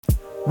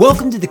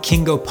Welcome to the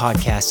Kingo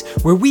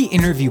Podcast, where we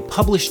interview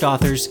published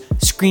authors,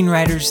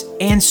 screenwriters,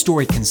 and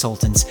story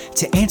consultants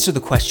to answer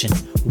the question,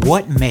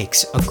 what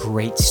makes a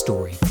great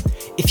story?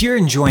 If you're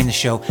enjoying the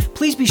show,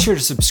 please be sure to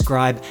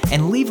subscribe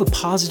and leave a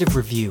positive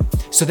review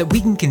so that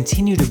we can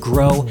continue to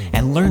grow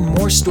and learn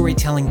more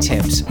storytelling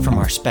tips from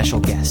our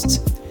special guests.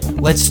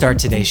 Let's start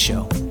today's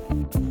show.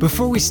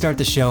 Before we start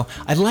the show,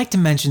 I'd like to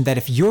mention that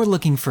if you're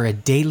looking for a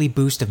daily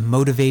boost of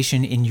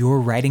motivation in your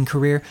writing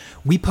career,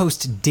 we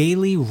post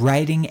daily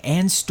writing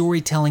and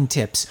storytelling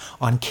tips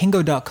on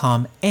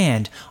Kingo.com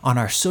and on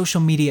our social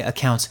media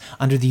accounts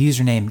under the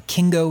username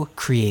Kingo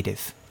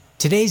Creative.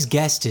 Today's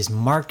guest is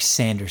Mark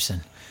Sanderson.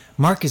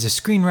 Mark is a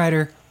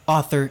screenwriter,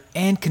 author,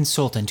 and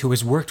consultant who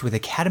has worked with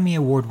Academy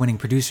Award-winning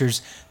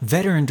producers,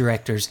 veteran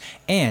directors,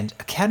 and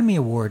Academy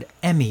Award,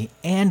 Emmy,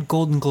 and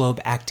Golden Globe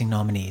acting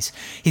nominees.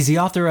 He's the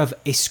author of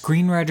A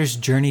Screenwriter's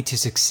Journey to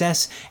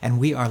Success, and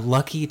we are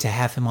lucky to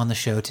have him on the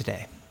show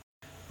today.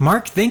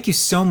 Mark, thank you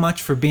so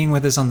much for being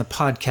with us on the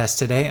podcast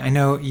today. I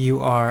know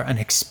you are an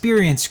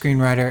experienced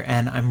screenwriter,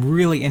 and I'm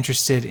really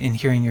interested in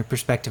hearing your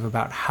perspective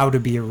about how to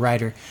be a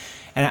writer.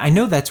 And I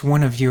know that's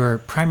one of your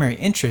primary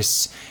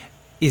interests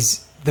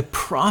is the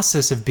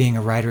process of being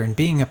a writer and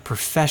being a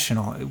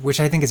professional, which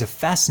I think is a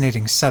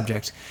fascinating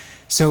subject.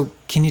 So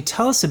can you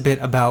tell us a bit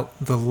about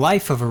the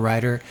life of a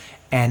writer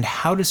and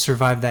how to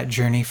survive that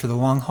journey for the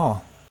long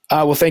haul?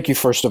 Well, thank you,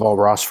 first of all,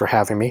 Ross, for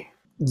having me.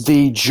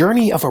 The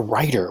journey of a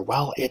writer,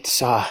 well,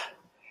 it's not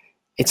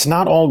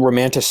all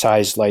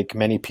romanticized like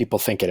many people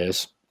think it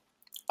is.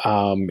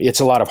 It's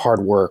a lot of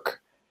hard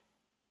work.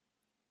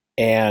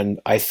 And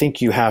I think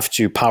you have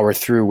to power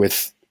through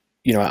with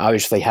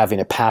obviously having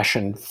a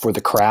passion for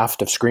the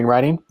craft of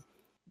screenwriting,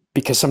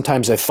 because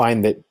sometimes I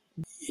find that,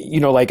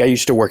 like I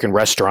used to work in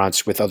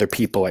restaurants with other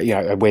people.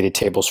 I waited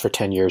tables for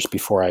 10 years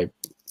before I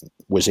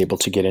was able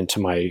to get into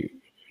my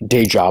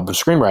day job of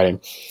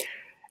screenwriting.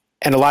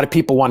 And a lot of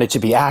people wanted to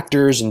be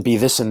actors and be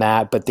this and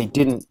that, but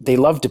they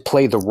loved to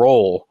play the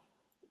role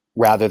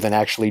rather than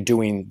actually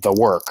doing the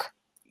work.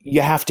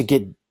 You have to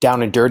get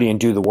down and dirty and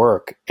do the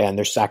work, and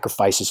there's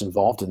sacrifices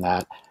involved in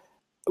that,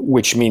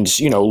 which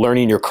means,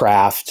 learning your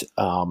craft.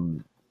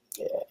 And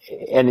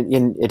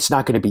it's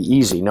not going to be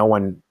easy. No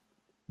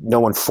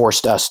one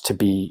forced us to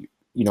be,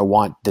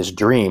 want this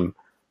dream,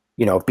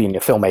 of being a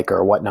filmmaker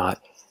or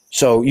whatnot.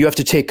 So you have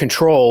to take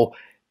control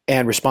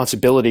and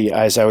responsibility,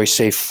 as I always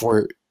say,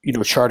 for,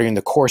 charting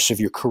the course of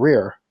your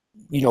career.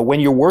 When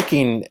you're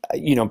working,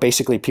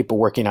 basically people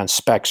working on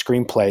spec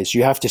screenplays,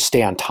 you have to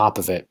stay on top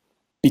of it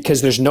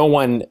because there's no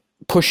one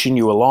pushing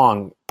you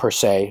along per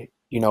se.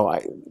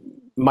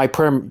 My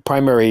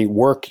primary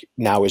work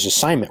now is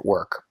assignment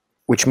work,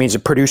 which means a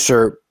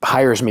producer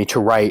hires me to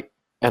write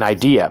an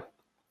idea,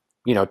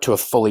 to a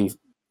fully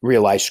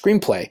realized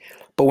screenplay.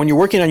 But when you're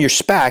working on your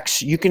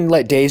specs, you can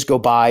let days go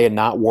by and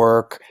not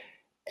work,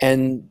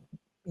 and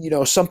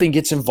something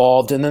gets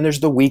involved, and then there's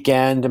the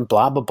weekend and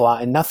blah blah blah,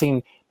 and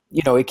nothing,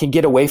 it can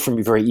get away from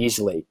you very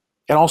easily.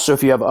 And also,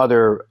 if you have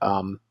other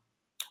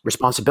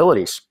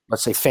responsibilities,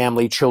 let's say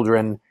family,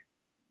 children,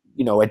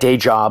 a day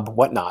job,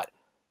 whatnot.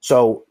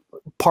 So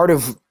part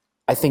of,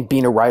 I think,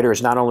 being a writer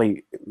is not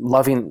only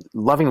loving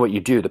what you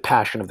do, the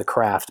passion of the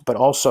craft, but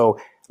also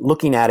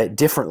looking at it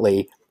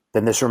differently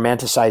than this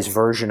romanticized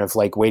version of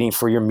like waiting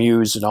for your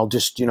muse and I'll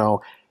just,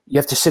 you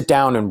have to sit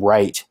down and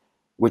write,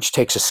 which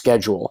takes a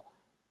schedule.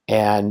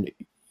 And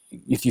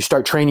if you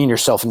start training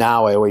yourself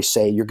now, I always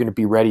say you're going to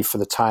be ready for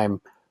the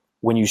time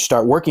when you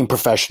start working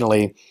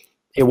professionally.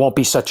 It won't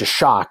be such a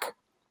shock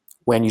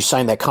when you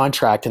sign that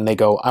contract and they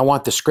go, I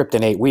want the script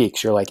in 8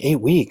 weeks. You're like,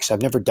 8 weeks?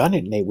 I've never done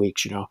it in 8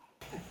 weeks,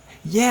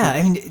 Yeah,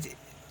 I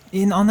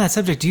mean, on that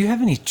subject, do you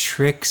have any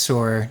tricks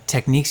or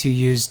techniques you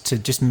use to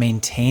just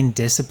maintain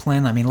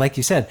discipline? I mean, like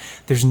you said,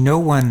 there's no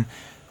one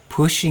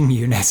pushing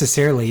you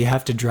necessarily. You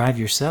have to drive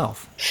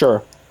yourself.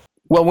 Sure.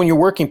 Well, when you're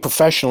working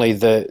professionally,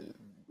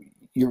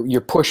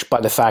 you're pushed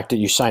by the fact that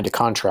you signed a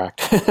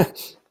contract.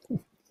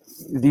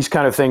 These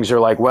kind of things are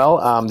like,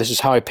 well, this is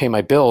how I pay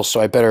my bills, so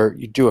I better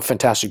do a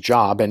fantastic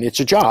job. And it's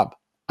a job.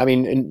 I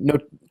mean,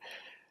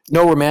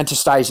 no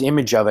romanticized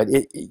image of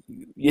it.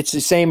 It's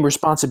the same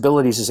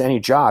responsibilities as any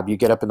job. You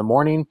get up in the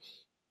morning,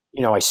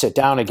 I sit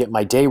down, I get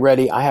my day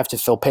ready. I have to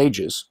fill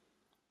pages.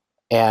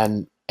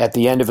 And at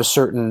the end of a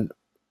certain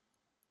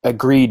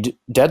agreed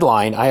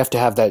deadline, I have to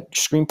have that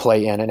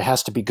screenplay in, and it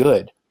has to be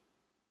good.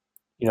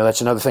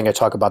 That's another thing I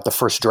talk about, the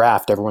first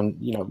draft. Everyone,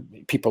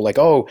 people are like,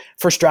 oh,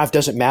 first draft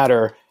doesn't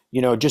matter.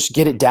 Just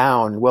get it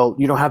down. Well,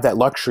 you don't have that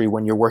luxury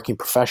when you're working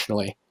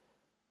professionally.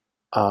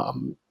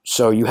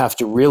 So you have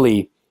to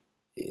really,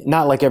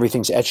 not like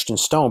everything's etched in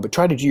stone, but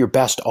try to do your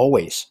best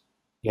always,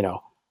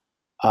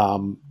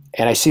 And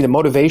I see the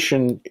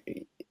motivation,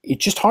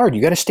 it's just hard.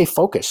 You got to stay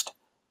focused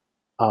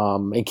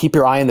and keep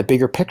your eye on the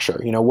bigger picture.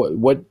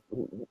 What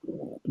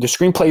the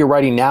screenplay you're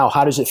writing now,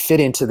 how does it fit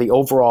into the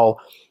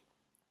overall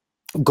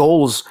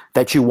goals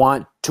that you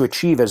want to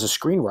achieve as a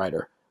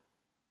screenwriter?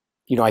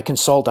 I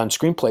consult on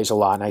screenplays a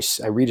lot, and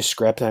I read a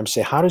script and I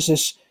say,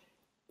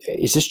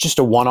 is this just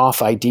a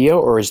one-off idea,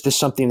 or is this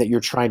something that you're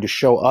trying to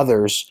show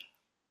others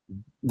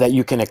that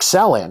you can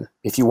excel in.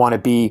 If you want to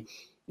be,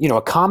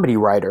 a comedy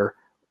writer,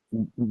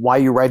 why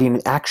are you writing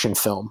an action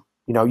film?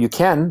 You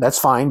can, that's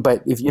fine.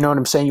 But if you know what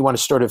I'm saying, you want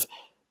to sort of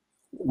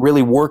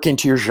really work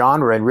into your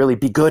genre and really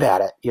be good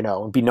at it,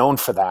 and be known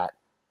for that,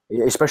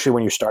 especially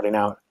when you're starting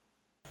out.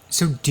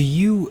 So do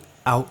you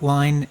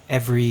outline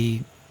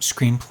every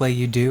screenplay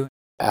you do?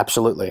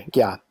 Absolutely.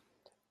 Yeah.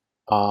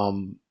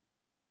 Um,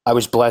 I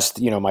was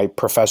blessed, my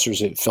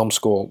professors at film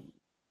school,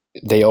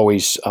 they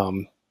always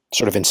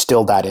sort of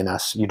instilled that in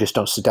us. You just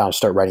don't sit down and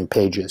start writing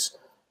pages.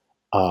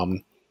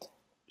 Um,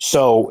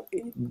 so,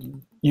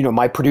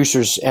 my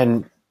producers,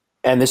 and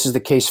this is the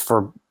case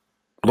for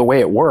the way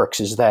it works,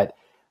 is that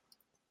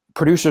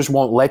producers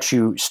won't let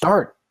you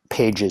start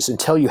pages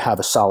until you have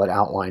a solid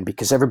outline,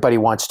 because everybody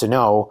wants to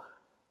know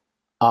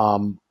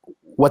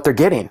what they're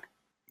getting.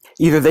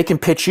 Either they can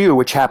pitch you,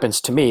 which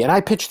happens to me, and I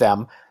pitch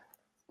them.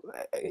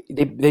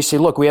 They say,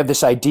 look, we have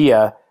this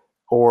idea,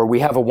 or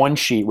we have a one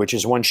sheet, which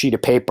is one sheet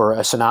of paper,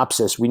 a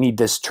synopsis. We need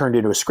this turned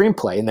into a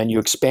screenplay. And then you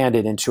expand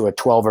it into a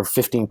 12 or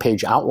 15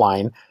 page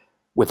outline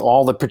with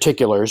all the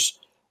particulars.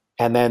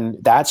 And then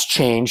that's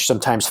changed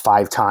sometimes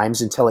 5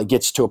 times until it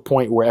gets to a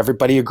point where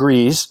everybody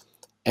agrees.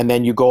 And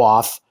then you go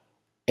off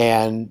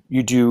and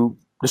you do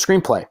the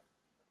screenplay.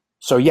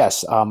 So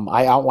yes,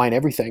 I outline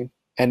everything.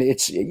 And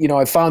it's,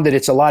 I've found that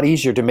it's a lot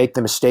easier to make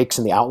the mistakes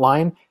in the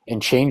outline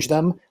and change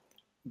them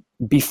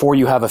before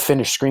you have a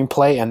finished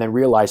screenplay and then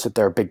realize that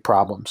there are big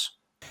problems.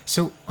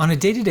 So on a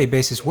day-to-day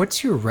basis,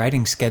 what's your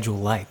writing schedule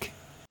like?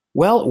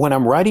 Well, when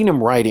I'm writing,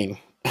 I'm writing.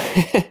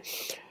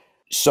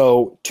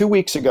 So 2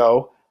 weeks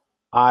ago,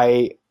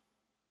 I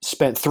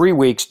spent 3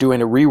 weeks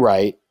doing a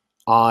rewrite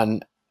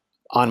on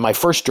my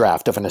first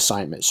draft of an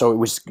assignment. So it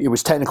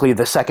was technically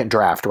the second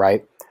draft,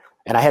 right?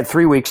 And I had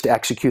 3 weeks to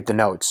execute the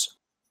notes.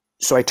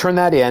 So I turned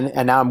that in,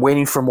 and now I'm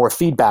waiting for more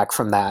feedback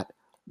from that.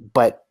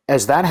 But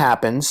as that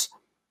happens,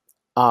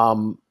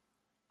 I'm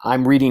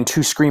reading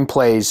 2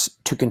 screenplays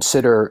to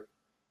consider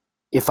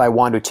if I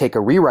want to take a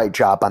rewrite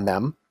job on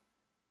them.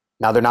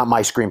 Now, they're not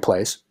my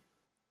screenplays.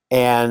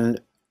 And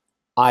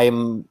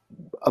I'm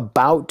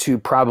about to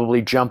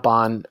probably jump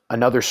on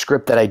another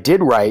script that I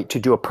did write to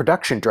do a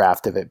production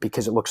draft of it,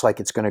 because it looks like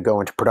it's going to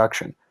go into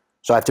production.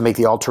 So I have to make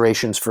the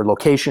alterations for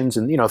locations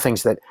and,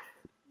 things that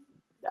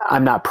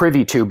I'm not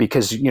privy to,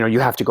 because, you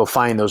have to go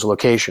find those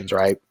locations,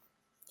 right?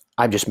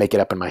 I just make it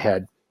up in my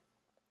head.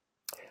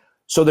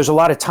 So there's a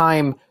lot of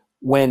time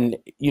when,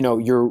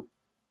 you're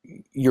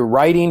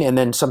writing, and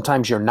then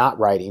sometimes you're not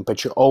writing,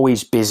 but you're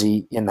always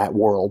busy in that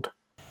world.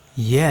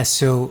 Yeah,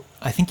 so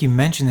I think you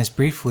mentioned this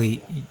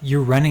briefly.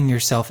 You're running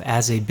yourself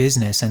as a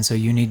business, and so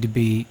you need to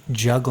be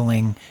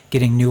juggling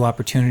getting new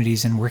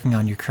opportunities and working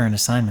on your current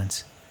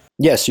assignments.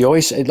 Yes, you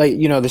always, like,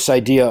 this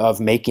idea of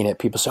making it.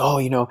 People say,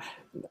 oh,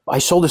 I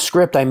sold a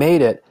script, I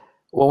made it.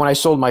 Well, when I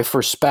sold my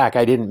first spec,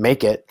 I didn't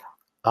make it.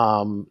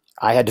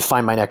 I had to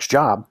find my next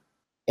job.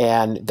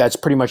 And that's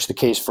pretty much the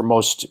case for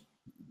most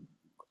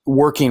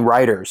working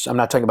writers. I'm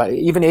not talking about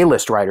even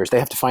A-list writers. They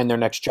have to find their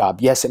next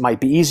job. Yes, it might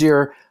be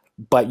easier,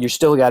 but you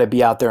still got to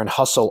be out there and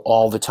hustle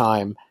all the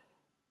time.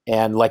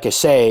 And like I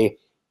say,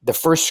 the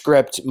first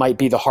script might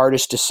be the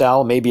hardest to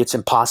sell. Maybe it's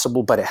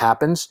impossible, but it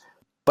happens.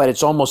 But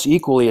it's almost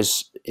equally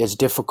as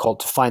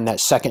difficult to find that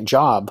second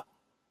job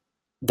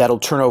that'll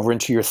turn over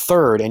into your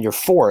third and your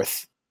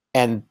fourth.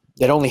 And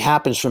that only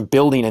happens from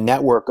building a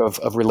network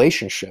of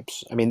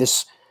relationships. I mean,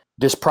 this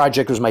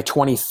project was my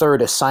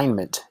 23rd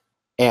assignment.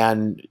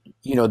 And,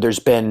 there's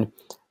been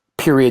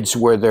periods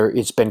where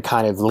it's been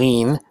kind of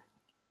lean,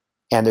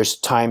 and there's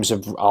times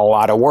of a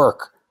lot of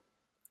work.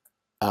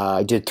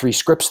 I did 3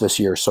 scripts this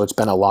year, so it's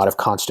been a lot of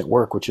constant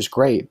work, which is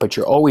great. But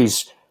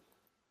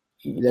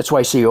that's why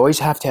I say you always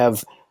have to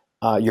have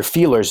your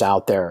feelers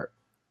out there,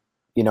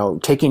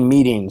 taking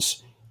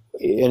meetings.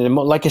 And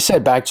like I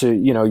said, back to,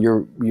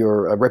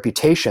 your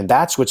reputation,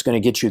 that's what's going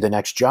to get you the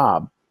next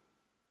job.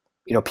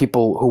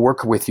 People who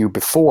work with you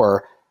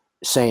before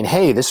saying,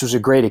 hey, this was a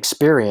great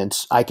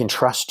experience, I can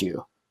trust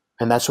you.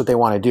 And that's what they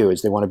want to do,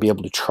 is they want to be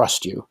able to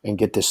trust you and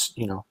get this,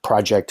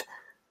 project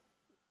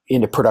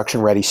into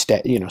production ready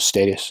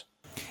status.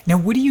 Now,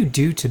 what do you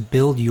do to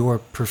build your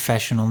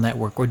professional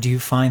network? Or do you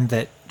find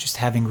that just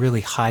having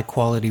really high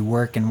quality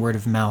work and word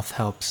of mouth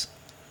helps?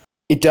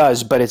 It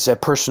does, but it's a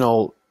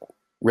personal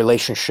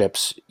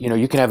relationships.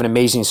 You can have an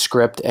amazing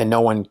script and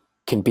no one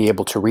can be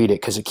able to read it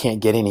because it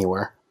can't get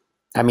anywhere.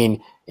 I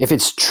mean, if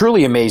it's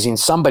truly amazing,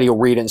 somebody will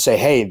read it and say,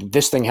 hey,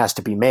 this thing has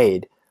to be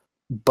made.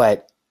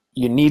 But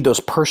you need those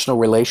personal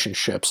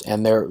relationships,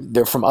 and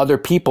they're from other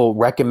people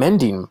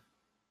recommending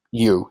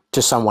you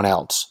to someone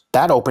else.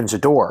 That opens a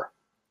door.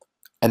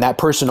 And that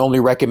person only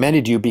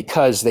recommended you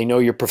because they know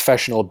your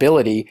professional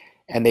ability,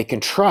 and they can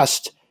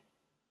trust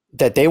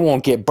that they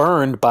won't get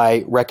burned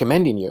by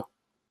recommending you.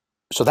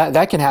 So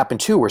that can happen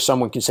too, where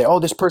someone can say, oh,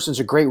 this person's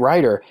a great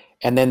writer,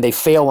 and then they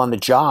fail on the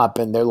job,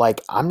 and they're like,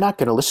 I'm not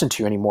going to listen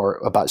to you anymore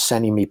about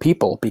sending me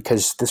people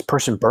because this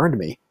person burned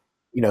me.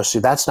 So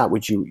that's not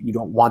what you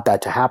don't want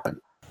that to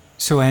happen.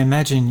 So I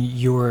imagine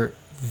you're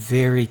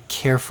very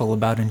careful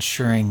about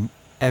ensuring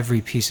every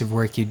piece of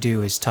work you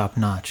do is top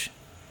notch.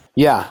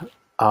 Yeah.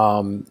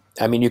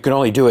 I mean, you can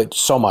only do it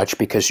so much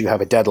because you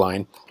have a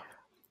deadline,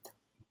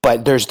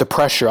 but there's the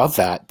pressure of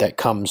that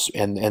comes,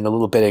 and a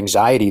little bit of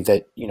anxiety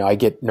that, I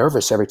get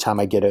nervous every time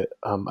I get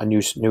a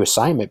new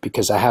assignment,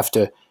 because I have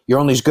to, you're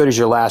only as good as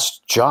your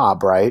last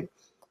job, right?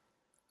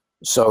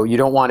 So you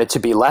don't want it to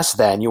be less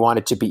than, you want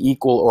it to be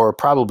equal or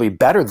probably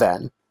better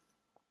than.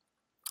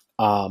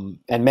 And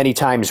many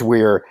times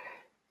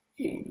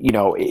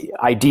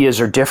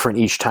ideas are different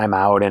each time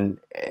out. And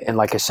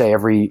like I say,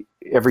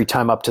 every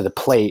time up to the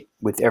plate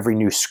with every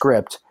new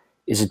script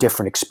is a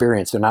different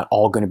experience. They're not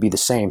all going to be the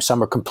same.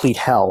 Some are complete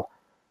hell,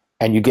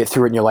 and you get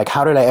through it and you're like,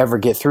 how did I ever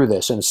get through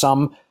this? And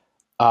some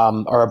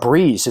are a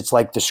breeze. It's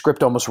like the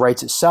script almost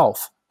writes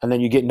itself. And then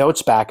you get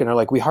notes back and they're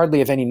like, we hardly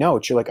have any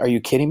notes. You're like, are you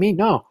kidding me?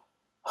 No.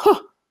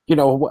 Huh. You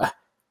know,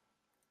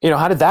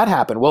 how did that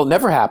happen? Well, it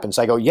never happens.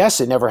 I go, yes,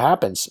 it never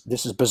happens.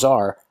 This is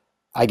bizarre.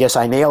 I guess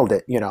I nailed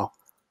it.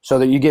 So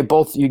that you get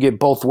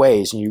both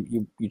ways,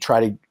 and you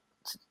try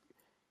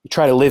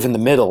to live in the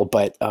middle,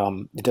 but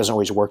it doesn't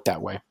always work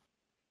that way.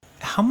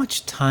 How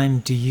much time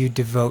do you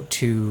devote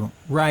to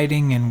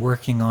writing and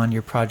working on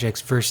your projects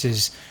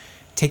versus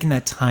taking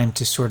that time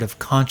to sort of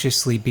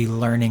consciously be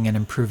learning and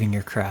improving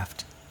your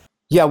craft?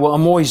 Yeah, well,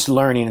 I'm always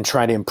learning and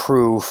trying to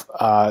improve.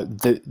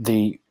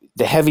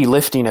 The heavy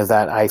lifting of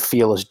that, I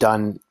feel, is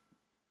done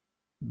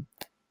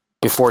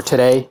before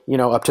today,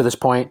 up to this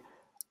point.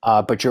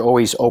 But you're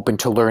always open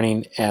to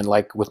learning, and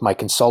like with my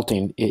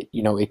consulting,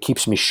 it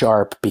keeps me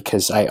sharp,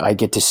 because I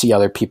get to see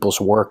other people's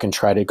work and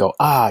try to go,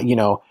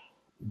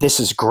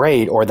 this is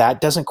great, or that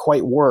doesn't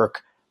quite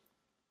work.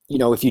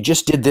 If you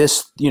just did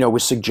this,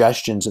 with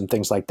suggestions and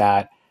things like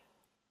that.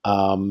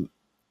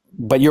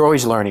 But you're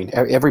always learning.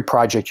 Every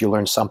project you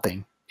learn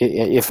something,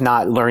 if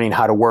not learning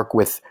how to work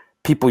with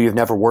people you've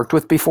never worked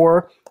with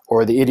before,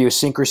 or the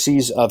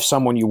idiosyncrasies of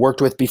someone you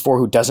worked with before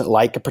who doesn't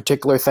like a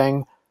particular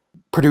thing.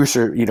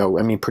 Producer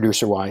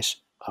wise.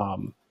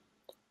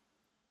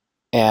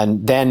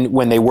 And then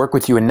when they work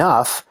with you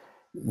enough,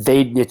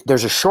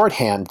 there's a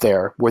shorthand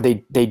there where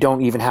they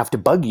don't even have to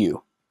bug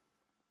you.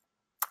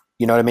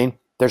 You know what I mean?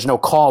 There's no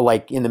call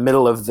like in the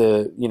middle of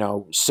the,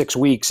 6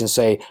 weeks and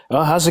say,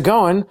 oh, how's it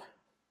going?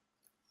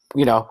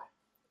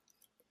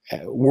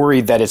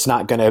 Worried that it's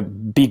not going to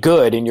be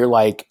good. And you're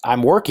like,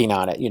 I'm working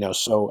on it,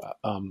 so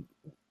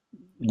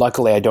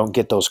luckily I don't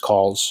get those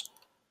calls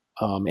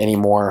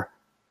anymore,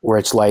 where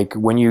it's like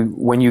when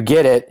you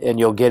get it, and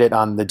you'll get it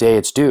on the day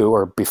it's due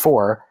or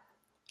before.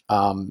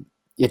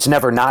 It's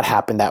never not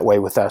happened that way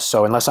with us.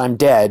 So unless I'm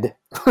dead,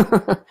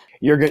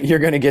 you're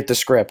going to get the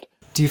script.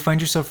 Do you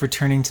find yourself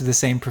returning to the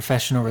same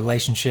professional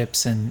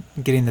relationships and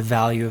getting the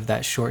value of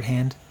that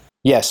shorthand?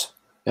 Yes,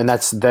 and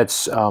that's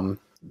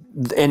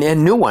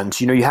and new ones.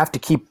 You have to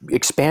keep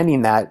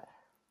expanding that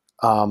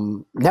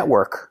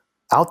network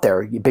out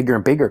there, bigger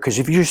and bigger. Because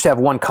if you just have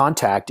one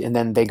contact and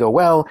then they go,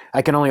 well,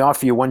 I can only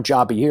offer you one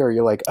job a year,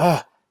 you're like,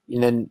 and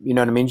then, you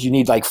know what I mean? You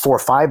need like 4 or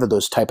 5 of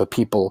those type of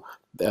people,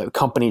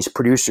 companies,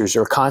 producers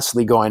are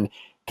constantly going,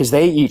 because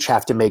they each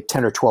have to make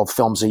 10 or 12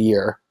 films a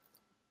year,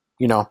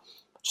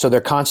 so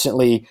they're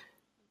constantly,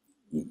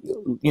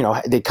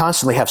 they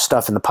constantly have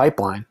stuff in the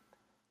pipeline,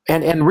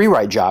 and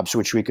rewrite jobs,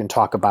 which we can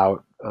talk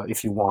about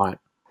if you want.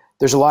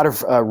 There's a lot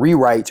of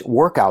rewrite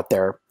work out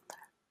there.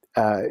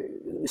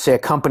 Say a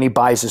company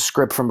buys a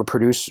script from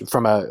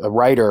a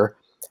writer,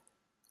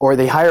 or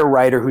they hire a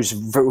writer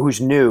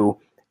who's new,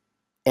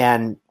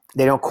 and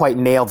they don't quite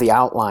nail the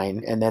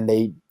outline, and then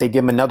they give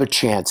them another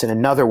chance and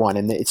another one,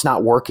 and it's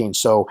not working.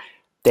 So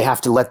they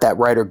have to let that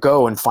writer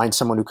go and find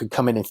someone who could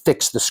come in and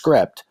fix the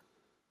script.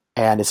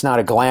 And it's not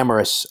a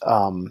glamorous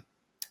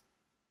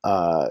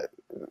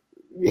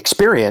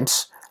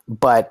experience,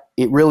 but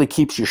it really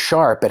keeps you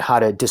sharp at how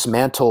to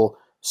dismantle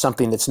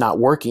something that's not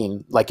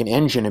working, like an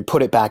engine, and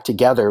put it back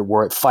together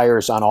where it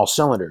fires on all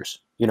cylinders.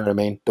 You know what I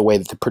mean? The way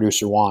that the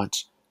producer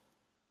wants.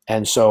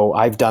 And so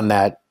I've done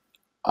that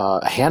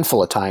a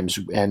handful of times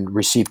and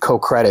received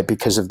co-credit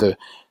because of the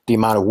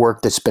amount of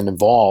work that's been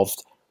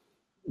involved.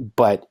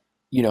 But,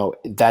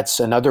 that's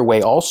another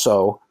way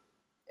also,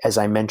 as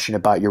I mentioned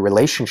about your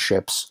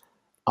relationships,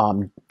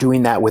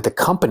 doing that with a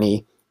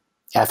company.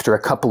 After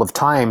a couple of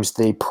times,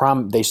 they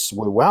say,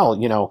 well,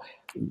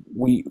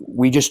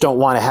 we just don't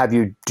want to have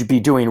you to be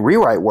doing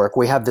rewrite work.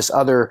 We have this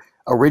other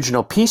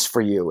original piece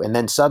for you. And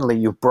then suddenly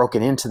you've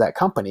broken into that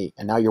company,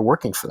 and now you're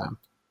working for them.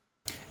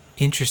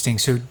 Interesting.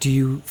 So do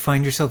you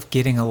find yourself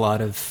getting a lot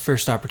of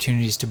first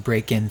opportunities to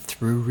break in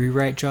through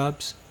rewrite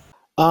jobs?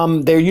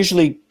 They're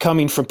usually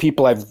coming from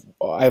people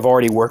I've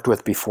already worked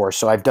with before.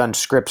 So I've done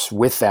scripts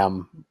with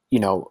them,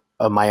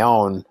 of my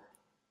own.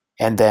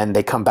 And then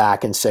they come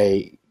back and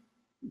say,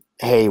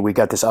 hey, we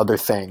got this other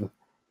thing.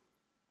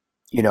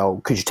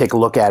 Could you take a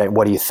look at it?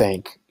 What do you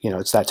think?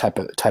 It's that type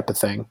of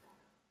thing.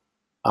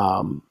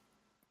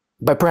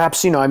 But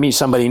perhaps, I meet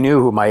somebody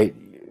new who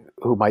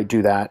might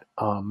do that.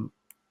 And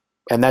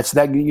that's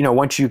that,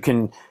 once you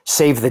can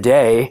save the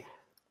day,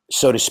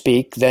 so to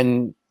speak,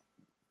 then,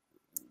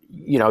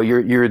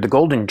 you're the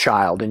golden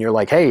child, and you're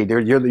like, hey,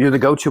 you're the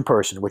go-to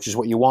person, which is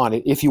what you want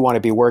if you want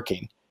to be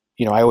working.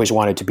 I always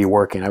wanted to be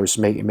working. I was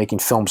making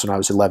films when I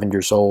was 11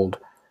 years old.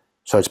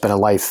 So it's been a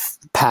life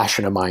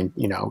passion of mine,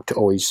 to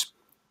always.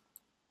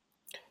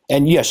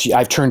 And yes,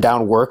 I've turned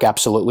down work,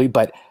 absolutely.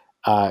 But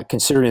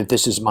considering that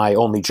this is my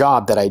only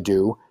job that I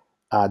do,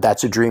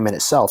 that's a dream in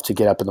itself, to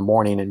get up in the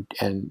morning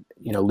and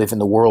live in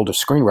the world of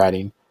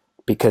screenwriting,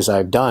 because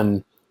I've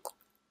done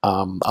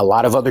a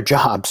lot of other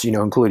jobs,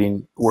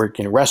 including work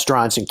in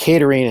restaurants and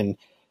catering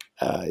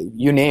and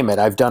you name it.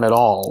 I've done it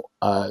all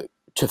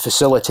to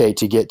facilitate,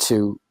 to get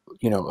to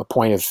a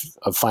point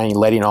of finally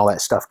letting all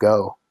that stuff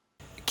go.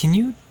 Can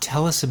you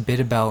tell us a bit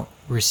about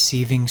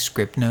receiving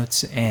script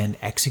notes and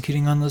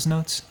executing on those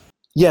notes?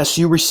 Yes,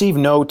 you receive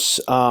notes.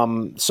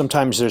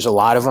 Sometimes there's a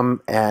lot of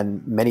them,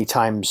 and many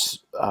times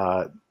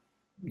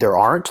there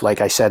aren't.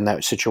 Like I said, in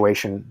that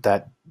situation,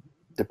 that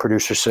the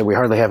producer said, we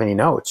hardly have any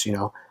notes.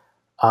 You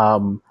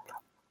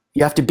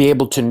have to be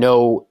able to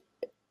know,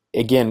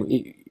 again,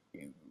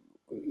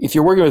 if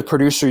you're working with a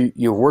producer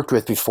you've worked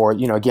with before,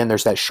 again,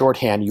 there's that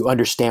shorthand. You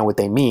understand what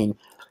they mean,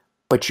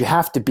 but you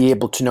have to be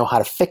able to know how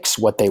to fix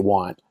what they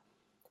want.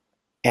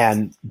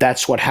 And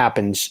that's what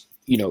happens.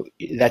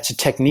 That's a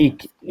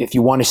technique. If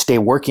you want to stay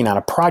working on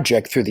a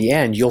project through the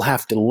end, you'll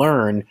have to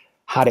learn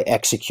how to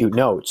execute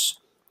notes,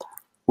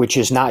 which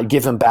is not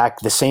given back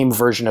the same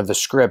version of the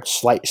script,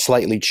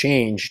 slightly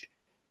changed.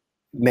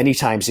 Many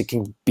times it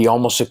can be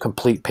almost a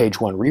complete page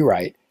one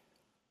rewrite,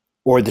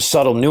 or the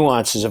subtle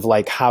nuances of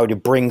like how to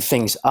bring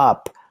things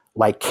up,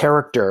 like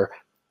character,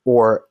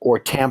 or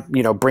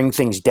bring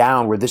things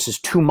down where this is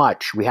too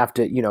much. We have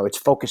to, it's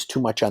focused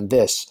too much on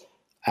this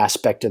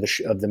aspect of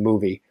the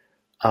movie.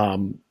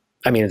 Of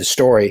the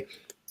story.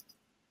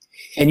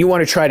 And you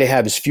want to try to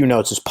have as few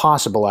notes as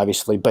possible,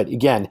 obviously. But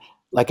again,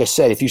 like I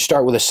said, if you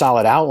start with a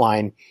solid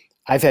outline,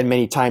 I've had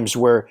many times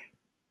where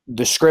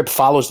the script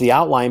follows the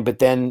outline, but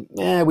then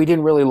we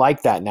didn't really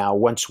like that. Now,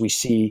 once we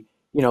see,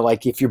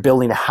 like if you're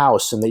building a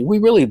house and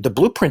the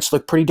blueprints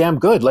look pretty damn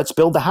good. Let's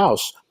build the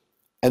house.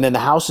 And then the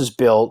house is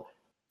built.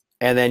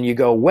 And then you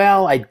go,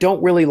 well, I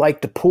don't really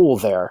like the pool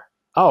there.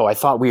 Oh, I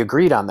thought we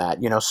agreed on that,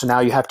 so now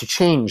you have to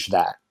change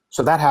that.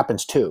 So that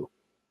happens too.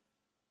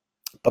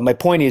 But my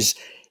point is,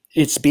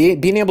 it's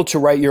being able to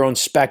write your own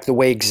spec the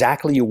way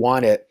exactly you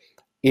want it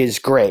is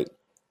great.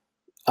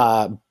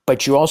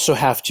 But you also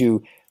have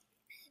to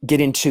get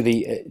into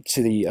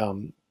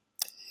the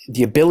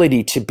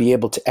ability to be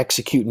able to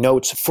execute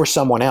notes for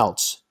someone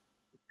else,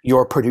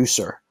 your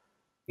producer,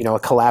 a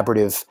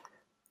collaborative.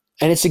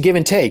 And it's a give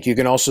and take. You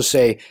can also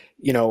say,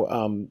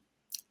 do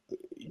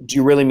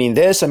you really mean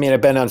this?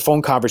 I've been on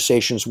phone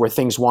conversations where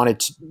things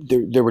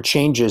there were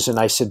changes, and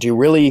I said, do you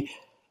really,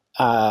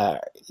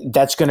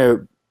 that's going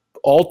to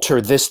alter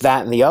this,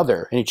 that, and the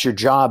other. And it's your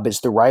job as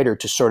the writer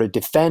to sort of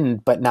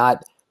defend, but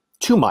not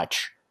too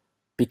much,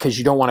 because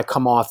you don't want to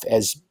come off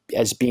as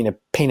being a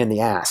pain in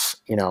the ass,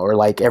 or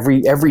like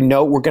every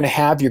note we're going to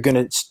have, you're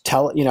going to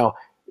tell,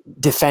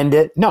 defend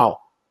it. No,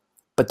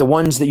 but the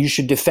ones that you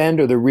should defend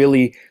are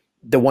the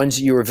ones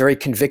that you are very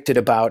convicted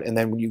about. And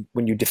then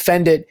when you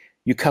defend it,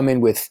 you come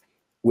in with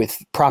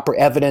proper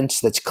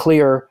evidence that's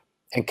clear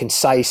and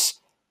concise,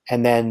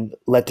 and then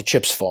let the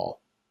chips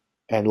fall.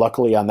 And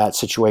luckily on that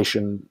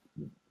situation,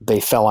 they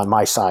fell on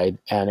my side,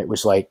 and it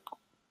was like,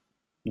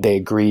 they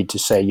agreed to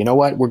say, you know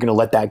what, we're going to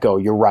let that go.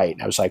 You're right.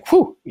 And I was like,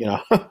 whew,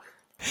 Now,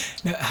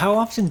 how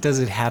often does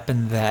it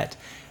happen that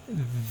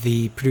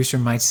the producer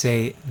might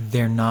say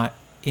they're not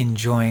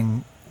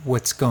enjoying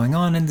what's going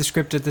on in the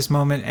script at this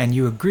moment, and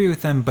you agree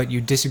with them, but you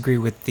disagree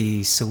with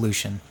the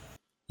solution?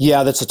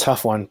 Yeah, that's a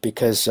tough one,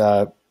 because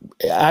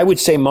I would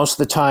say most of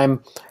the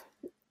time,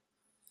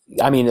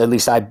 at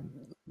least I've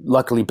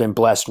luckily been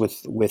blessed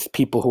with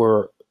people who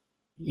are,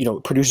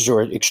 producers who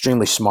are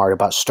extremely smart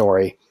about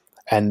story,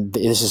 and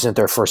this isn't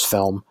their first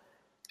film.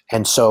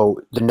 And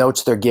so the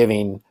notes they're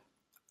giving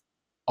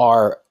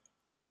are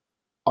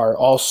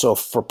also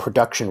for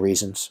production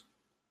reasons.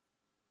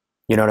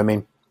 You know what I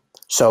mean?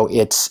 So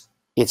it's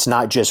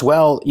not just,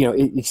 well,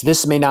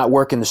 this may not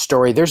work in the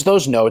story. There's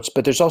those notes,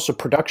 but there's also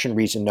production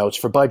reason notes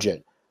for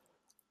budget.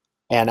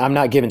 And I'm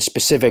not giving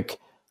specific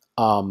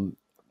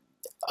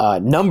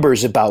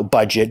numbers about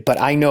budget,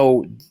 but I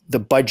know the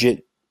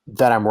budget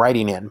that I'm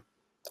writing in.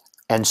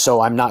 And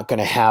so I'm not going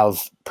to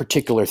have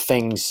particular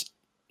things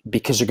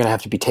because they're going to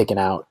have to be taken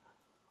out.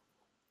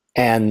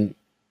 And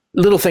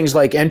little things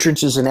like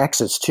entrances and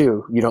exits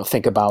too, you don't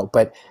think about,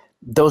 but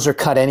those are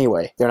cut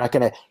anyway. They're not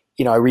going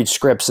to, I read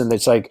scripts and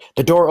it's like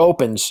the door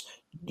opens,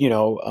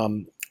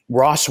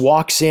 Ross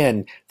walks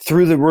in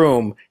through the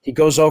room, he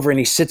goes over and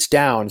he sits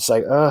down. It's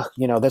like,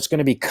 that's going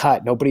to be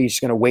cut. Nobody's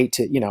going to wait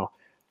to,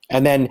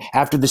 and then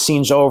after the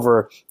scene's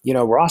over,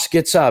 Ross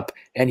gets up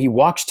and he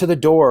walks to the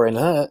door and,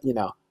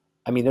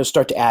 those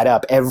start to add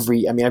up. I've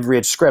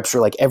read scripts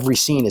where like every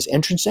scene is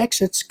entrance,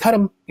 exits, cut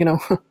them,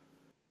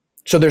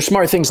 So there's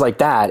smart things like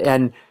that.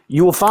 And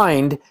you will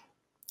find,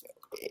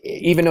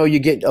 even though you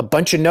get a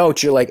bunch of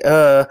notes, you're like,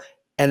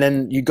 and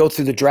then you go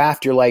through the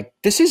draft, you're like,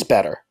 this is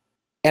better.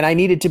 And I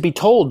needed to be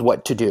told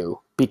what to do,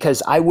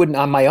 because I wouldn't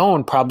on my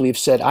own probably have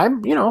said,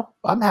 I'm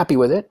happy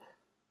with it,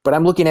 but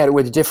I'm looking at it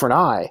with a different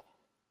eye.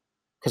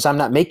 because I'm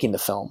not making the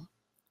film.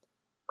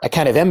 I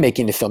kind of am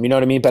making the film, you know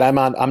what I mean? But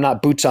I'm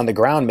not boots on the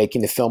ground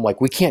making the film. Like,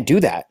 we can't do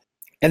that.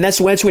 And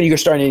that's when you're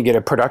starting to get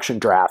a production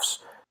drafts,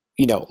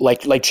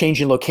 like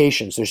changing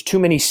locations. There's too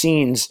many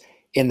scenes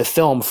in the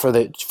film for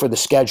the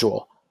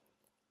schedule.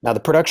 Now the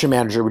production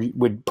manager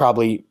would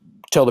probably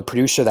tell the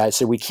producer that,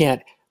 say, we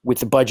can't, with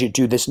the budget,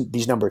 do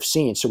these number of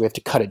scenes, so we have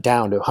to cut it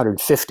down to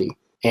 150.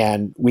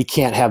 And we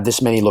can't have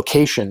this many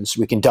locations.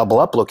 We can double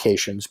up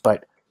locations,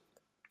 but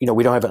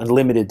we don't have an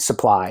unlimited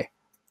supply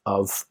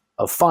of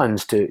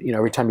funds to,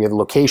 every time you have a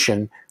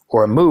location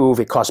or a move,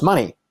 it costs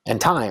money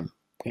and time.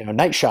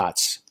 Night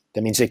shots.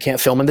 That means they can't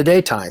film in the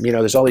daytime.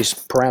 There's all these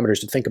parameters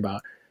to think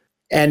about.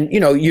 And,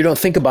 you don't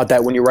think about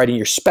that when you're writing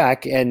your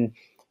spec. And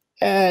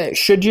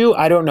should you?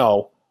 I don't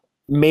know.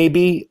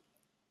 Maybe.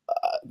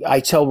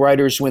 I tell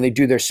writers when they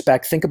do their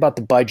spec, think about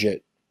the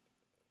budget,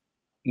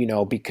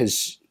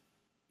 because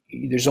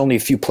there's only a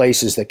few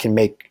places that can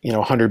make,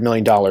 $100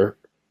 million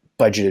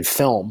budgeted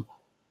film.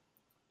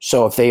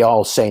 So if they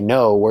all say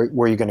no, where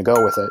are you going to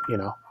go with it?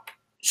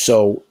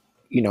 So,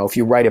 if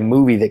you write a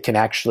movie that can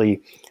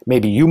actually,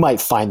 maybe you might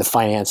find the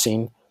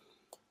financing,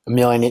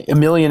 $1.5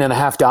 million,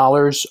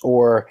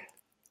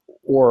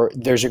 or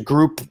there's a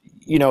group,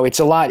 it's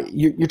a lot.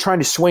 You're trying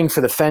to swing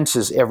for the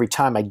fences every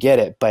time. I get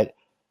it, but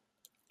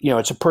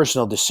it's a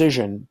personal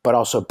decision, but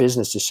also a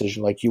business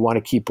decision. Like, you want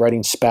to keep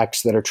writing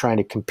specs that are trying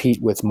to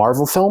compete with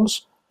Marvel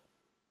films,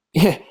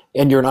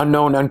 and you're an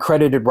unknown,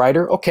 uncredited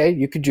writer. Okay,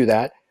 you could do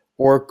that.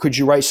 Or could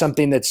you write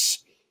something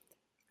that's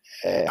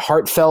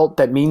heartfelt,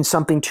 that means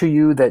something to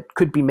you, that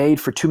could be made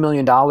for $2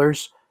 million?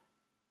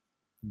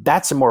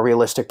 That's a more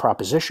realistic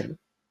proposition.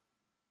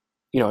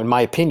 In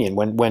my opinion,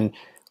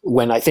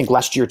 when I think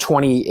last year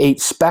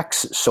 28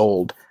 specs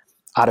sold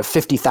out of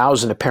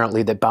 50,000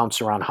 apparently that bounce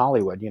around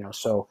Hollywood.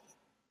 So.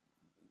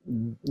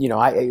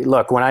 I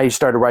look, when I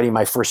started writing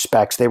my first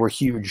specs, they were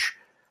huge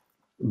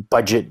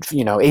budget,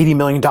 $80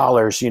 million,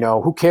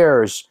 who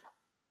cares?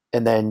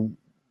 And then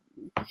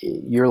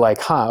you're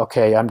like,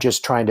 okay, I'm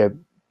just trying to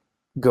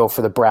go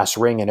for the brass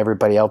ring, and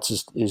everybody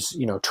else is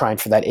trying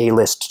for that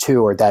A-list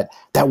too, or that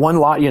one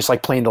lot. It's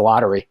like playing the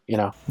lottery,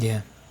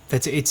 Yeah.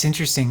 It's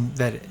interesting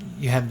that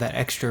you have that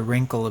extra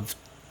wrinkle of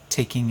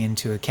taking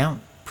into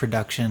account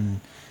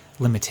production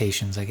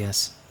limitations, I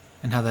guess,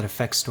 and how that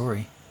affects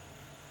story.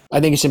 I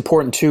think it's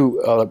important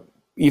too,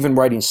 even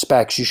writing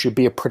specs, you should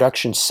be a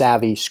production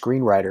savvy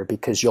screenwriter,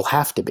 because you'll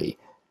have to be.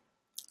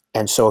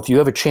 And so if you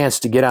have a chance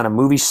to get on a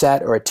movie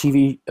set or a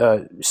TV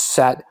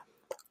set,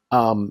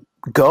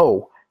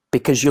 go,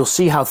 because you'll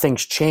see how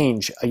things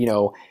change,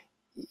 and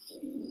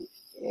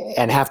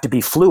have to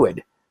be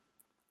fluid.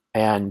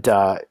 And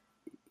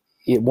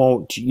it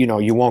won't,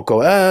 you won't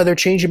go, they're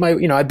changing my,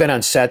 I've been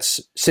on sets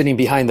sitting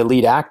behind the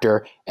lead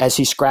actor as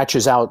he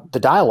scratches out the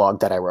dialogue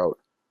that I wrote.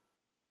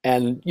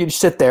 And you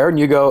sit there and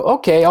you go,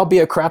 okay, I'll be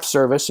a craft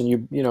service, and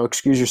you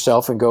excuse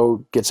yourself and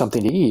go get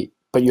something to eat.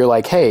 But you're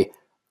like, hey,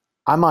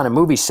 I'm on a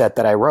movie set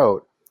that I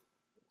wrote.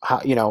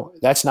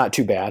 That's not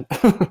too bad,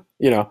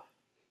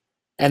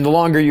 And the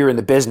longer you're in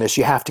the business,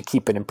 you have to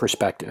keep it in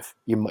perspective.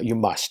 You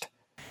must.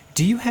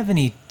 Do you have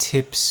any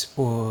tips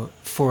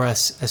for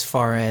us as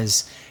far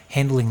as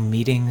handling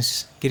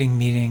meetings, getting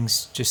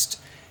meetings, just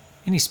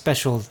any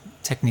special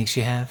techniques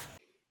you have?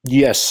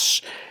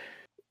 Yes.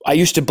 I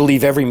used to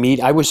believe every meet.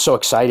 I was so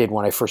excited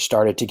when I first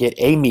started to get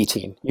a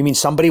meeting. You mean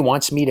somebody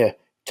wants me to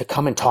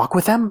come and talk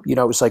with them? It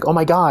was like, oh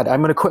my God, I'm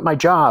going to quit my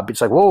job.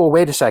 It's like, whoa,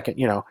 wait a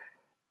second,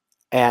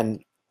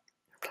 And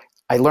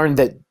I learned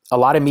that a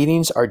lot of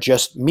meetings are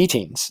just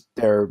meetings.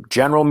 They're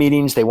general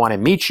meetings. They want to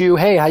meet you.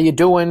 Hey, how you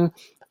doing?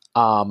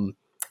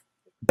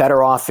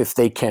 Better off if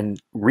they can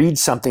read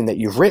something that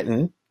you've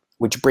written,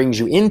 which brings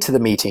you into the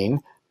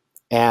meeting,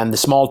 and the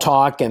small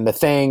talk and the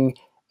thing.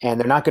 And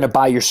they're not going to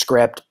buy your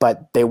script,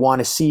 but they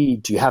want to see,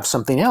 do you have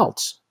something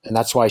else? And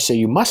that's why I say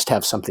you must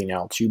have something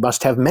else. You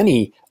must have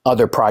many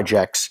other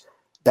projects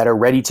that are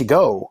ready to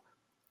go.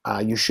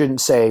 You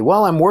shouldn't say,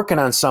 well, I'm working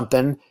on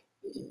something.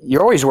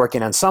 You're always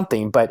working on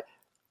something, but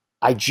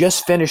I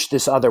just finished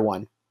this other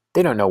one.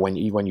 They don't know when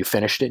you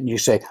finished it. And you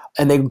say,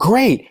 and they,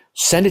 great,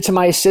 send it to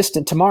my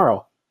assistant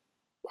tomorrow.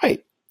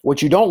 Right.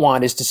 What you don't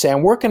want is to say,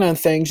 I'm working on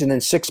things, and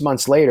then 6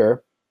 months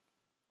later,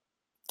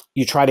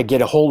 you try to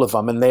get a hold of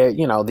them, and they,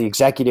 the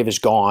executive is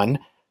gone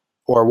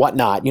or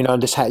whatnot, in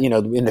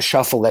the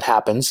shuffle that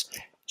happens.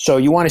 So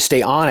you want to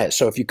stay on it.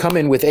 So if you come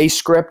in with a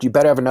script, you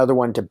better have another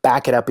one to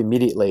back it up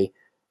immediately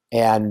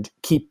and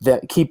keep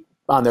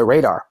on their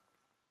radar.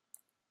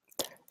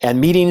 And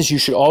meetings, you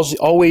should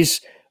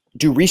always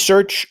do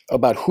research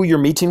about who you're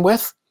meeting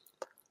with.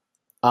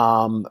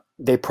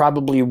 They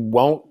probably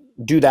won't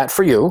do that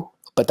for you,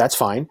 but that's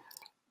fine.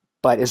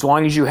 But as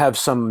long as you have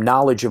some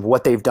knowledge of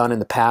what they've done in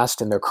the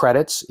past and their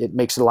credits, it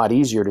makes it a lot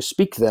easier to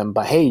speak to them.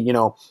 But hey,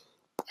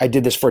 I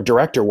did this for a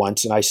director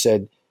once, and I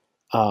said,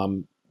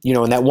 in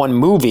that one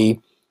movie,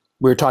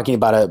 we were talking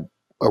about a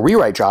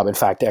rewrite job, in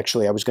fact,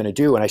 actually, I was going to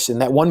do. And I said, in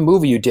that one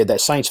movie you did,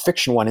 that science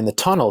fiction one in the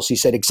tunnels, he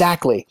said,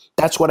 exactly,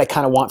 that's what I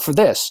kind of want for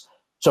this.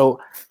 So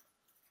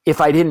if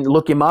I didn't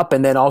look him up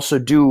and then also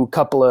do a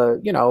couple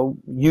of,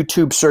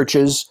 YouTube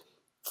searches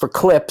for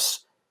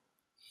clips,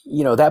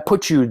 that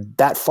puts you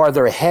that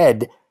farther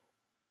ahead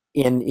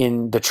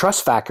in the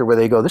trust factor where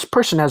they go, this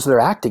person has their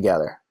act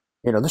together.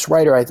 This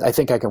writer I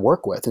think I can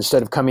work with,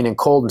 instead of coming in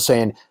cold and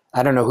saying,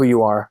 I don't know who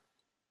you are.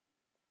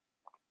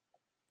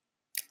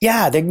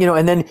 Yeah,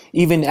 and then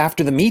even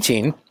after the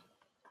meeting,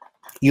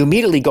 you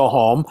immediately go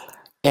home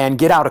and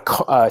get out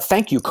a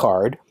thank you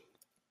card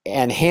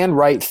and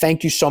handwrite,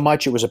 thank you so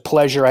much. It was a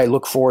pleasure. I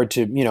look forward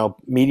to,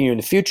 meeting you in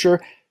the future.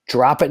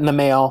 Drop it in the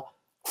mail.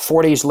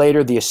 4 days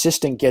later, the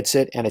assistant gets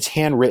it and it's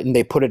handwritten.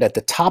 They put it at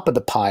the top of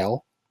the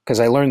pile, because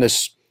I learned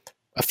this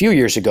a few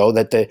years ago,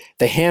 that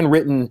the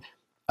handwritten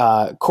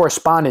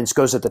correspondence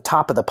goes at the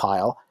top of the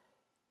pile.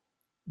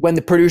 When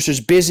the producer's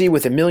busy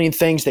with a million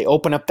things, they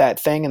open up that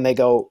thing and they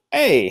go,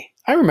 hey,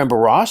 I remember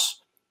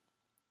Ross.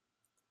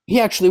 He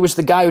actually was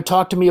the guy who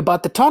talked to me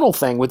about the tunnel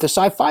thing with the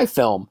sci-fi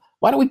film.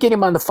 Why don't we get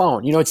him on the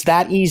phone? It's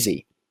that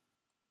easy,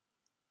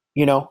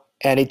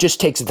 and it just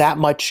takes that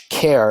much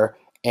care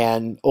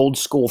and old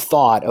school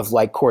thought of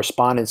like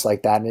correspondence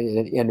like that.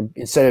 And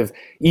instead of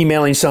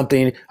emailing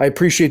something, I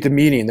appreciate the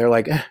meeting, they're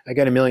like, I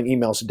got a million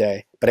emails a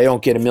day, but I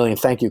don't get a million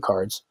thank you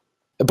cards.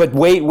 But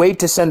wait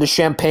to send the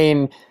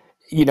champagne,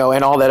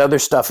 and all that other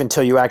stuff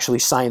until you actually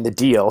sign the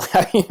deal.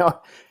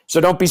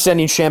 So don't be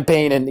sending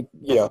champagne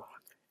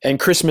and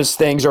Christmas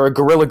things or a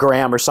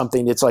gorillagram or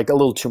something. It's like a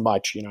little too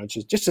much,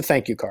 it's just a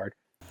thank you card.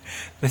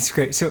 That's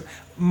great. So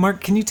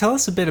Mark, can you tell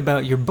us a bit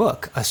about your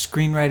book, A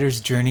Screenwriter's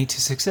Journey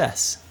to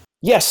Success?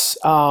 Yes,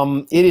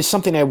 it is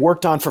something I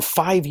worked on for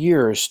 5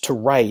 years to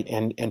write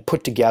and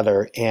put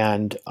together.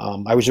 And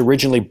I was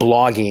originally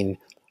blogging.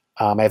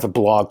 I have a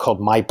blog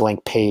called My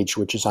Blank Page,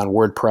 which is on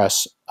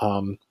WordPress.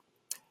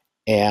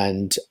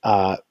 And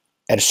at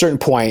a certain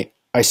point,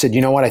 I said,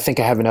 you know what? I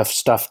think I have enough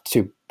stuff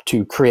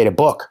to create a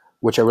book,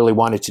 which I really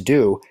wanted to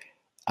do,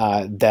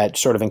 that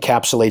sort of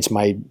encapsulates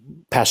my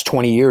past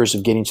 20 years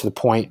of getting to the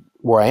point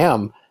where I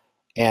am.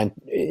 And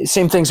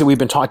same things that we've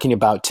been talking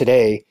about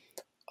today.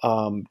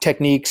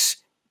 Techniques,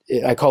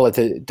 I call it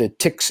the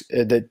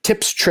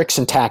tips, tricks,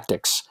 and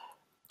tactics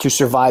to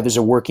survive as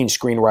a working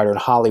screenwriter in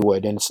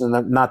Hollywood. And it's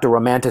not the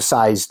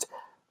romanticized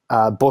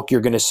book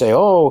you're going to say,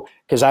 oh,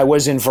 because I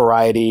was in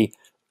Variety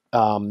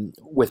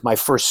with my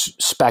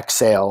first spec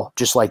sale,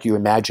 just like you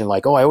imagine,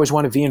 like, oh, I always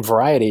want to be in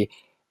Variety.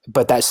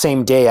 But that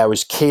same day I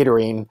was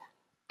catering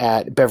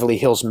at Beverly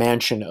Hills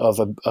Mansion of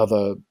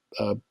a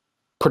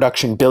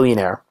production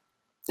billionaire.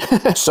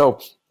 So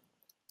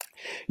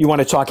you want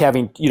to talk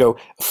having,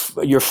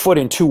 your foot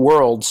in two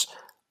worlds.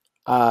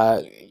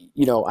 I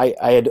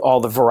had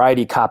all the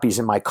Variety copies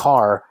in my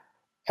car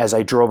as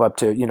I drove up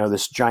to,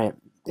 this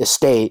giant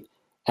estate.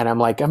 And I'm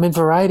like, I'm in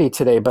Variety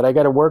today, but I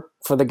got to work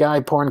for the guy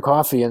pouring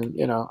coffee. And,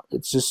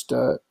 it's just,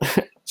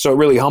 so it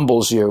really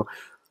humbles you.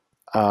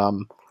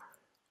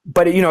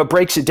 But, it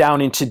breaks it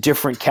down into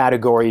different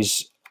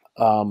categories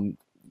in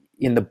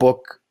the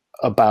book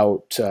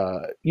about,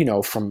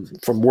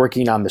 from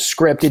working on the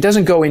script. It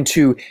doesn't go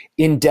into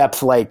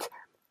in-depth, like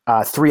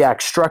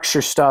 3-act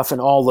structure stuff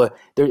and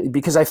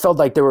because I felt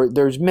like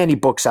there's many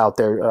books out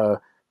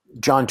there,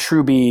 John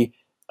Truby,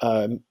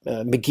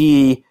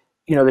 McGee,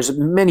 there's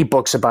many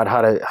books about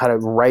how to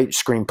write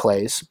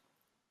screenplays.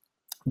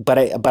 But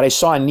I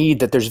saw a need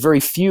that there's very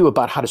few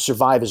about how to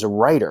survive as a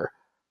writer.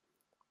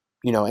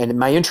 And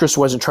my interest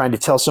wasn't trying to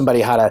tell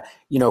somebody how to,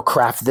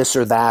 craft this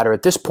or that, or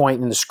at this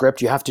point in the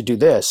script, you have to do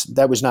this.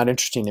 That was not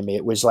interesting to me.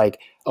 It was like,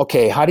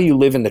 okay, how do you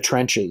live in the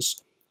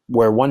trenches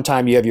where one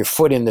time you have your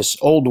foot in this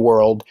old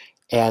world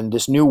and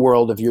this new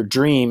world of your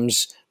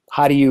dreams?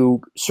 How do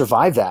you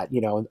survive that,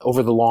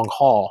 over the long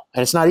haul?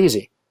 And it's not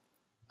easy.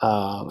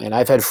 And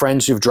I've had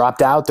friends who've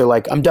dropped out. They're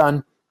like, I'm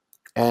done.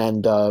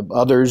 And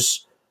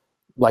others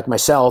like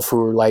myself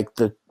who are like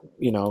the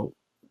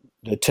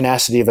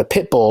tenacity of a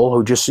pit bull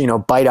who just,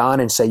 bite on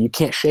and say, you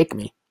can't shake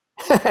me.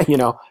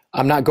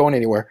 I'm not going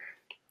anywhere.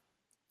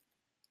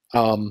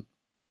 I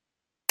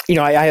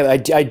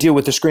deal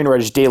with the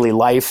screenwriter's daily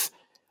life,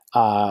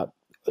 the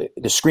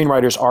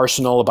screenwriter's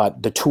arsenal,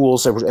 about the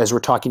tools, as we're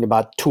talking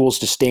about tools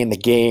to stay in the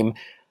game,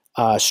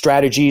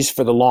 strategies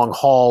for the long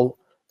haul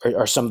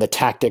are some of the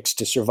tactics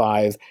to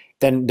survive.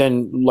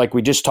 Then like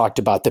we just talked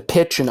about, the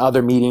pitch and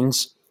other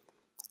meetings,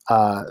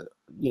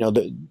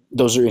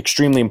 those are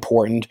extremely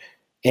important.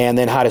 And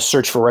then how to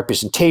search for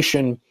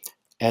representation,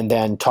 and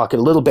then talk a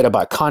little bit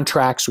about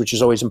contracts, which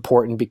is always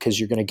important because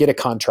you're going to get a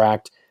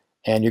contract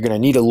and you're going to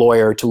need a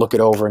lawyer to look it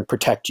over and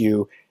protect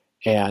you.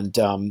 And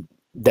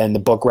then the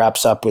book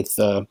wraps up with,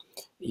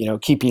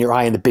 keeping your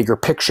eye on the bigger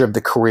picture of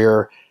the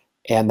career,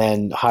 and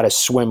then how to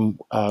swim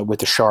with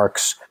the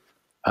sharks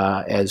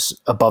as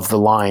above the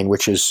line,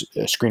 which is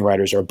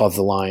screenwriters are above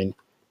the line,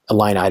 a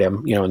line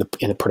item,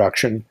 in the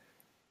production.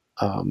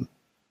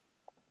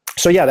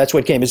 So yeah, that's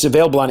what came. It's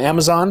available on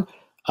Amazon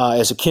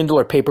as a Kindle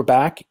or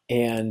paperback,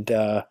 and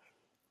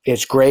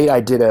it's great.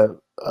 I did a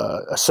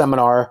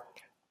seminar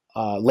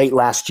late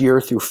last year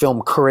through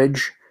Film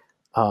Courage.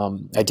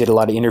 I did a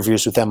lot of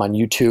interviews with them on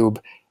YouTube,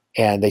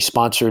 and they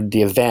sponsored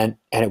the event,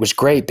 and it was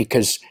great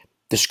because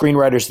the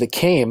screenwriters that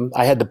came,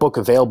 I had the book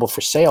available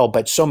for sale,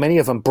 but so many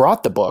of them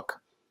brought the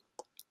book.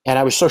 And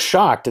I was so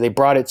shocked. They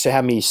brought it to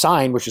have me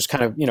sign, which was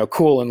kind of,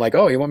 cool. And like,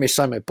 oh, you want me to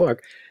sign my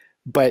book?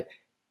 But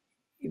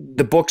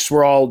the books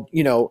were all,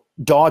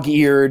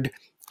 dog-eared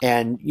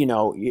and,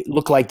 it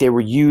looked like they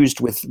were used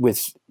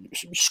with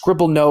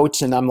scribble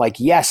notes. And I'm like,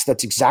 yes,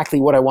 that's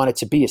exactly what I want it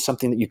to be. It's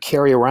something that you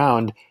carry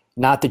around,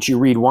 not that you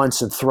read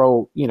once and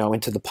throw,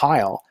 into the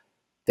pile,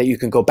 that you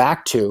can go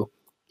back to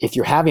if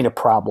you're having a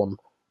problem,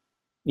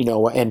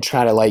 and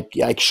try to like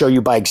show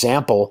you by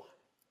example,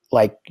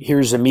 like,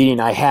 here's a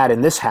meeting I had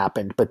and this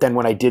happened, but then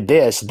when I did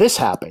this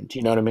happened.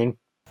 You know what I mean?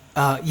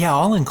 Yeah,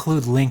 I'll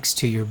include links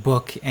to your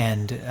book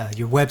and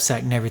your website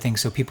and everything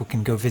so people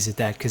can go visit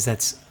that, because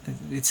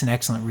it's an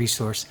excellent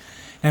resource.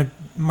 Now,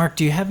 Mark,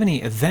 do you have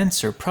any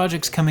events or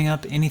projects coming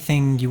up,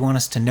 anything you want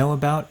us to know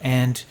about?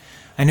 And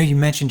I know you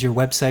mentioned your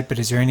website, but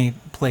is there any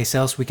place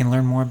else we can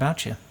learn more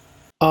about you?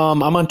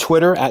 I'm on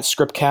Twitter at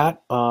ScriptCat.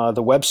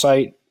 The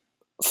website,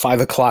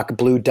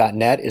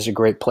 5o'clockblue.net, is a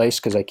great place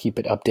because I keep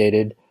it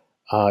updated.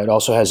 It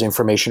also has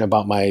information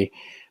about my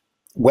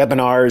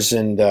webinars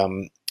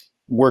and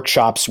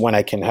workshops when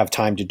I can have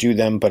time to do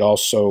them, but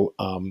also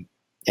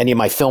any of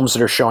my films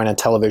that are showing on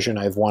television.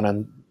 I have one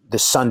on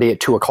this Sunday at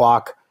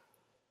 2:00,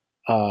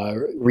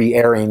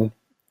 re-airing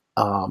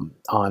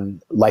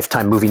on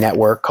Lifetime Movie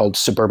Network, called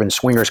Suburban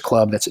Swingers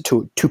Club. That's at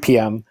 2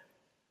 p.m.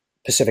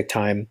 Pacific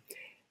time.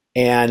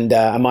 And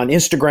I'm on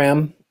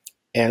Instagram,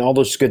 and all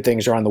those good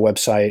things are on the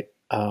website.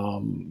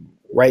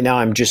 Right now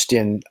I'm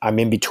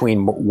in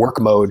between work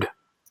mode.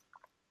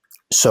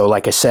 So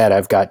like I said,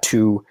 I've got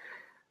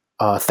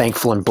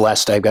thankful and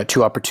blessed, I've got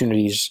 2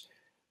 opportunities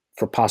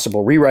for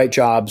possible rewrite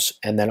jobs.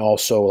 And then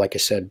also, like I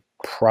said,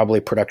 probably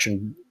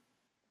production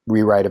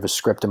rewrite of a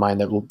script of mine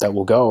that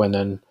will go. And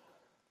then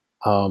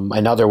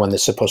another one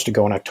that's supposed to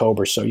go in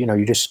October. So,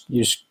 you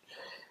just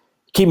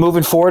keep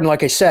moving forward. And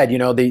like I said,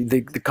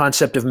 the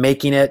concept of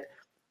making it,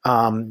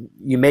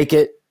 you make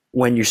it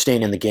when you're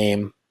staying in the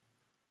game.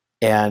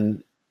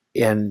 And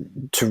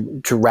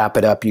to wrap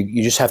it up,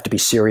 you just have to be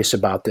serious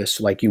about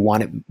this. Like, you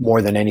want it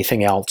more than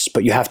anything else,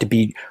 but you have to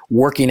be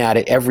working at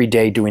it every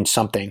day, doing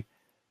something.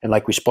 And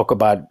like we spoke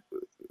about,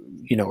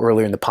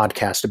 earlier in the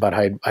podcast, about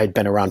how I'd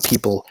been around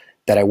people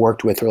that I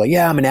worked with who were like,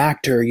 yeah, I'm an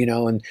actor,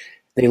 and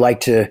they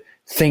like to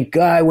think,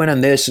 I went on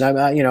this, and I'm,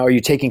 are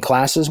you taking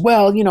classes?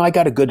 Well, I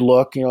got a good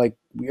look. You're like,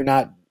 you're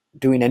not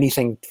doing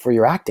anything for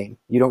your acting.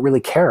 You don't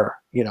really care,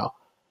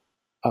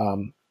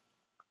 and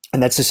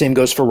that's the same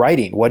goes for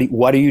writing.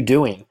 What are you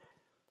doing?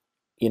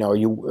 Are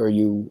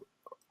you,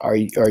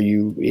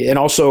 and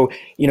also,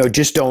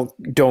 just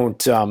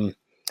don't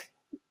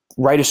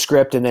write a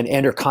script and then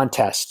enter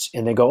contests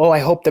and then go, oh, I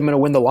hope I'm going to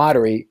win the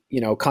lottery.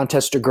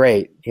 Contests are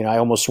great. I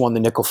almost won the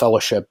Nickel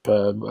Fellowship.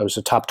 I was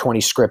a top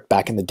 20 script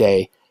back in the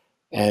day,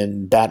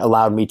 and that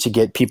allowed me to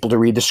get people to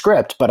read the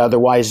script. But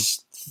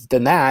otherwise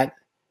than that,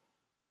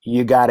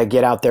 you got to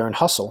get out there and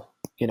hustle,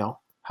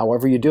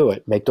 however you do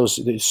it. Make those,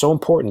 it's so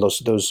important.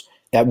 Those,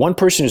 that one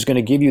person is going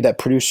to give you, that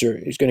producer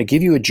is going to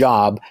give you a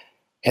job,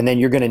 and then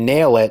you're going to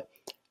nail it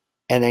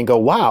and then go,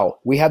 wow,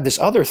 we have this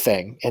other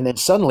thing. And then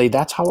suddenly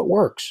that's how it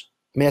works.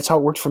 I mean, that's how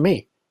it worked for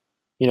me.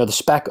 The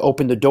spec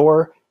opened the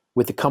door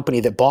with the company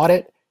that bought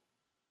it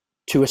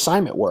to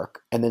assignment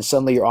work. And then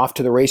suddenly you're off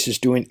to the races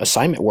doing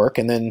assignment work.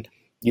 And then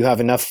you have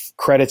enough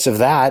credits of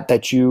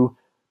that you're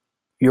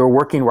a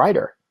working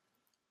writer.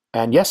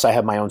 And yes, I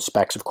have my own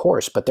specs, of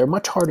course, but they're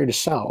much harder to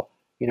sell.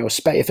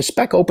 If a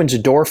spec opens a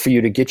door for you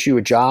to get you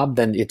a job,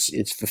 then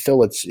it's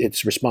fulfill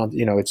its response,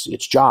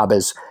 its job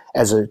as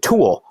a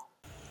tool.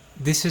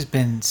 This has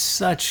been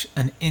such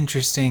an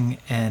interesting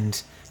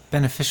and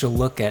beneficial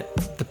look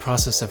at the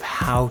process of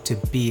how to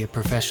be a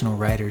professional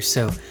writer.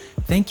 So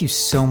thank you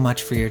so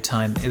much for your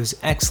time. It was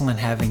excellent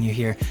having you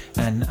here,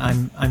 and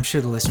I'm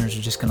sure the listeners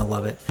are just going to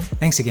love it.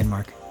 Thanks again,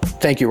 Mark.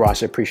 Thank you,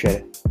 Ross. I appreciate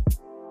it.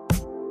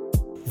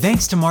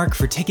 Thanks to Mark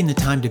for taking the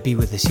time to be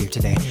with us here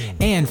today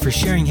and for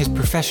sharing his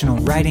professional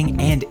writing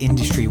and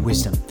industry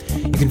wisdom.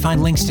 You can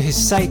find links to his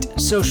site,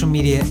 social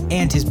media,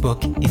 and his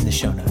book in the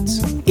show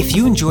notes. If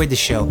you enjoyed the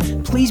show,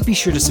 please be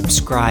sure to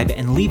subscribe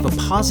and leave a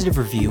positive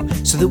review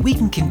so that we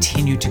can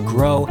continue to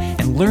grow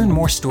and learn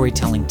more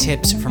storytelling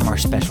tips from our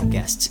special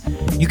guests.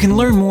 You can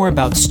learn more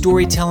about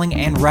storytelling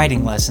and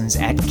writing lessons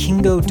at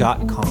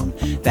kingo.com.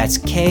 That's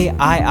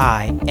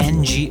KIINGO.com.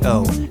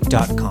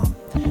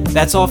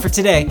 That's all for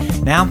today.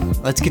 Now,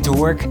 let's get to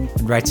work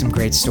and write some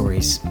great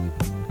stories.